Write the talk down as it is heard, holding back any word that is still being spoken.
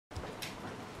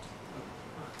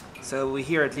So we're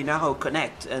here at Linaro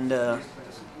Connect, and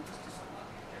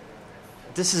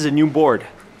this is a new board.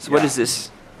 So what is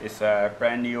this? It's a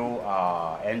brand new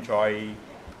Android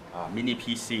mini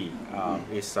PC.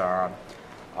 It's a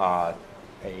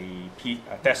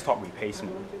desktop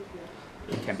replacement.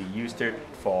 It can be used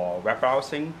for web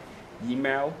browsing,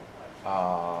 email,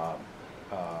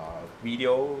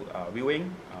 video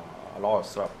viewing, a lot of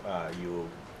stuff you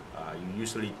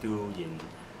usually do in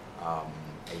a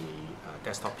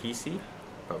desktop PC.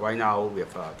 But right now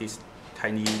with this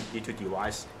tiny little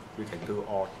device, we can do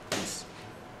all this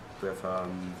with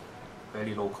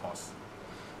very low cost.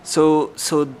 So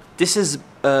this is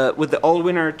with the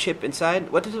AllWinner chip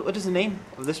inside. What is the name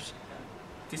of this?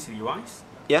 This device?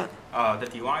 Yeah. The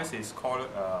device is called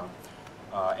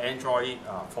Android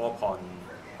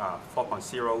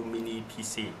 4.0 mini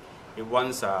PC. It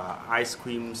runs ice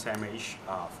cream sandwich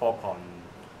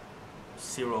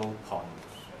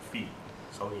 4.0.3.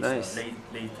 So it's nice. The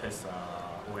latest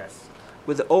OS.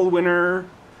 With the AllWinner,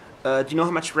 do you know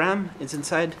how much RAM is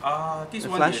inside? This the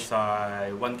one flash? is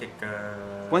 1 gig.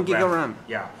 1 gig of RAM.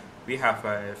 Yeah, we have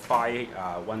a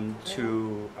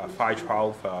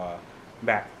 512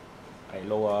 Mac, a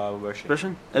lower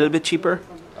version. A little bit cheaper.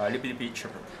 A little bit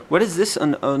cheaper. What is this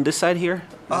on this side here?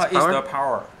 It's the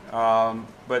power.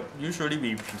 But usually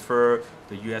we prefer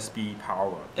the USB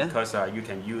power because you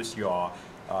can use your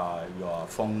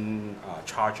phone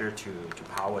charger to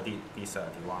power this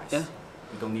device. Yeah.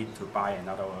 You don't need to buy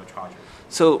another charger.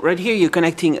 So right here you're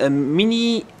connecting a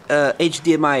mini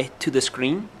HDMI to the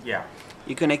screen. Yeah.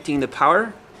 You're connecting the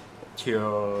power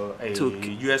to a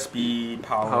USB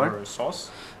power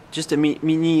source. Just a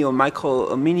mini or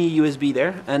mini USB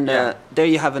there, and there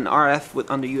you have an RF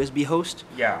on the USB host.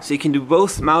 Yeah. So you can do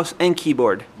both mouse and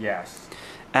keyboard. Yes.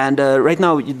 And right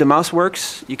now the mouse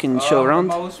works. You can show around.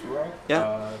 The mouse works.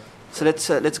 Yeah. So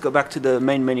let's go back to the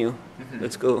main menu.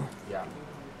 Let's go. Yeah.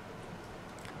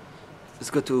 Let's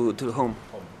go to the home.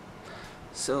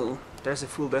 So there's a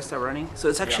full desktop running. So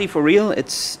it's actually for real.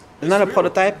 It's not a real.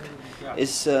 prototype. Yeah.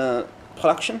 It's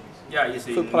production. Yeah, it's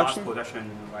Full in mass production? production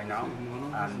right now,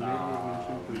 and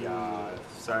we are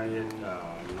selling it in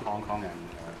Hong Kong and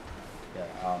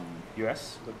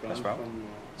US as well.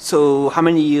 So how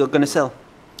many you're gonna sell?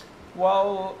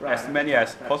 Well, as many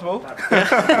as possible. Okay.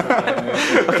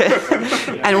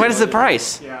 And what is the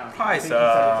price? Price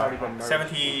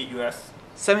 70 US.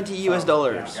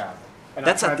 $70. Yeah.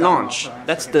 That's at launch.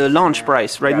 That's the launch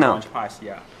price right now. Launch price,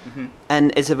 yeah.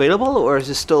 And it's available, or is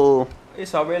it still?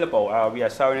 It's available. We are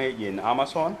selling it in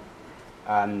Amazon,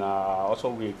 and also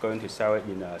we're going to sell it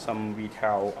in some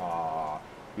retail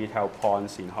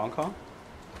points in Hong Kong.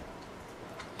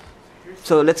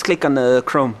 So let's click on the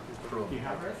Chrome. Do you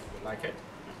have it? Like it?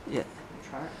 Yeah.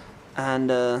 And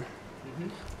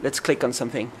let's click on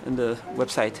something in the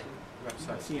website.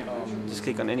 Just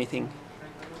click on anything.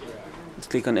 Let's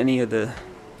click on any of the.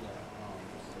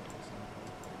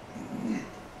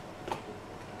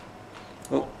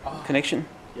 Oh, connection.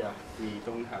 Yeah, we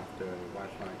don't have the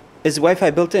Wi-Fi. Is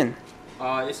Wi-Fi built in?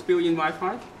 It's built-in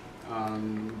Wi-Fi.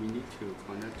 We need to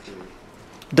connect to.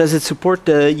 Does it support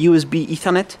the USB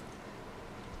Ethernet?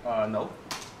 No.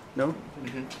 No.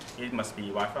 It must be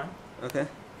Wi-Fi. Okay.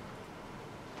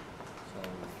 So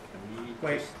can we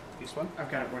Wait. this one? I've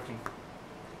got it working.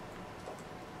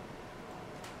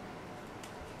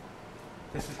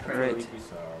 This is crazy. Right.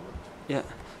 This, Yeah.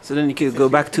 So then you can go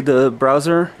back to the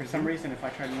browser. For some reason, if I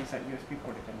try to use that USB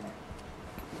port, it doesn't work.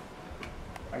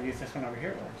 I use this one over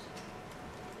here, it works.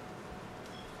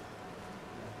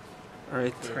 All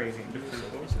right. It's crazy.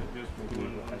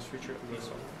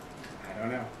 I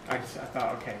don't know. I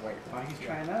thought, okay, wait, while he's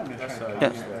trying that, I'm going to try to Yeah.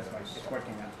 that's why it's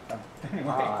working now. So,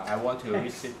 anyway. I want to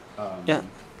visit. Yeah.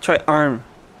 Try ARM.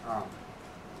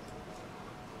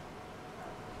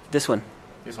 This one.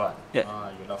 This one. Yeah.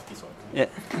 You love this one. Yeah.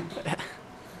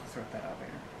 Sort that out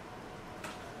later.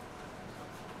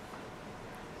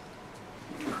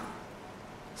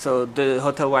 So the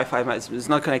hotel Wi-Fi is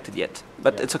not connected yet,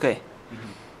 but it's okay.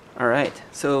 All right.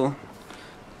 So,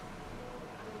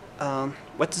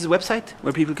 what is the website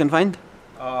where people can find?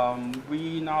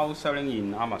 We now selling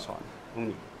in Amazon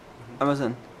only.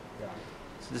 Amazon. Yeah.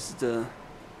 So this is the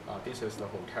This is the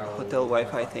hotel. hotel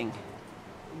Wi-Fi thing.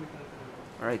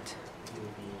 All right.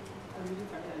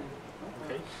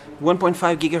 Okay.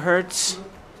 1.5 gigahertz.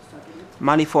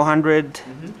 Mali 400.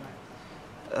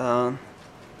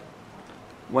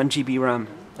 1 GB RAM.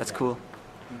 That's cool.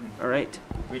 All right.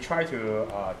 We try to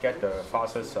get the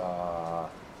fastest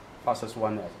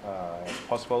one as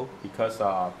possible because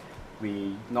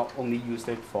we not only use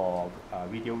it for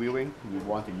video viewing, we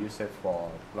want to use it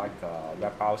for like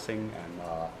web browsing and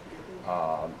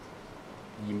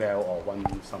email or run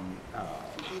some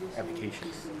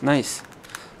applications. Nice.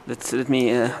 Let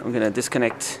me. I'm gonna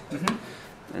disconnect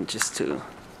and just to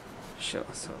show.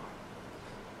 So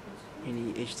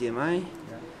mini HDMI,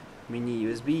 mini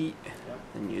USB,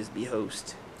 and USB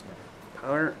host,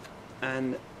 power,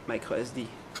 and micro SD.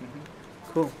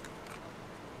 Cool.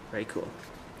 Very cool.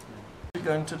 You're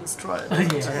going to destroy it.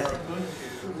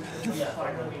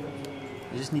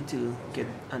 You just need to get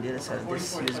on the other side of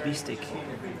this USB stick.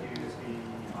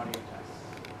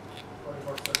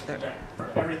 There.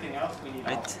 Everything else we need.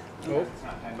 Right. Oh.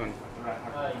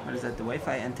 What is that? The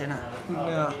Wi-Fi antenna.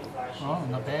 Yeah. Oh,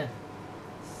 not bad.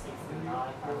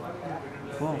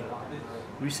 Cool.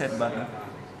 Reset button.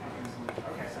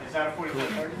 Is that a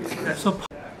 4430?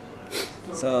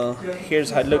 So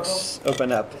here's how it looks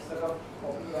open up.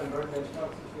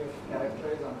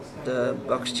 The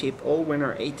Boxchip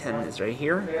AllWinner A10 is right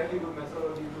here.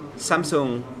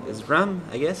 Samsung is RAM,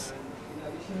 I guess.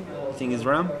 I think is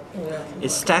RAM.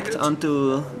 It's stacked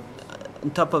onto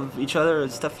on top of each other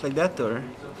and stuff like that, or?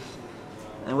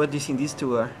 And what do you think these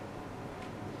two are?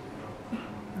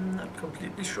 Not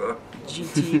completely sure.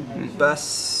 GT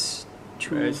Bus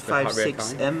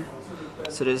 256M.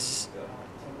 So there's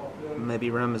maybe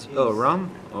RAM is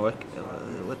RAM or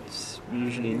what's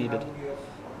usually needed,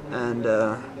 and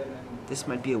this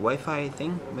might be a Wi-Fi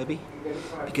thing maybe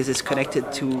because it's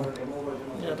connected to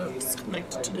Yeah, that's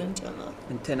connected to the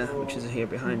antenna. Which is here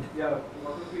behind,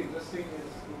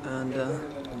 and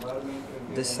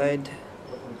this side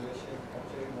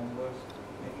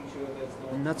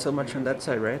not so much on that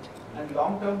side, right?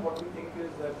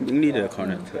 You need a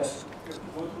connectors.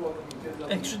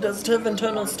 Actually, does it have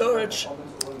internal storage?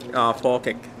 4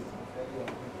 gig.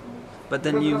 But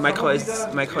then you micro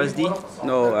SD.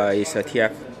 No, it's a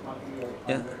TF.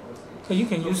 Yeah. So you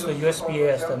can use the USB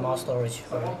as the mouse storage,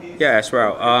 right? Yeah, as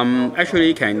well. Actually,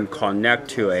 you can connect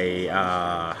to a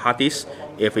hard disk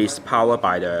if it's powered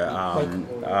by the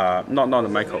not the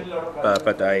micro,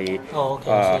 but a Oh,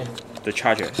 okay. I see. the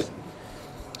chargers.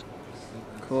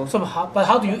 Cool. So,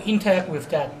 how do you interact with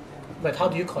that? Like, how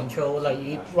do you control? Like,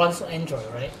 it runs Android,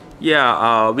 right?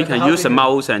 Yeah, we But can how use do a you-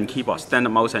 mouse and keyboard, standard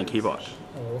mouse and keyboard.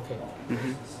 Oh, okay.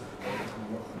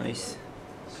 Nice.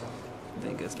 I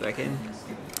think it's back in.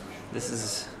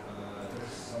 That's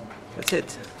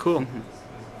it. Cool.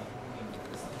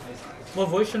 What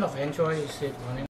version of Android is it running?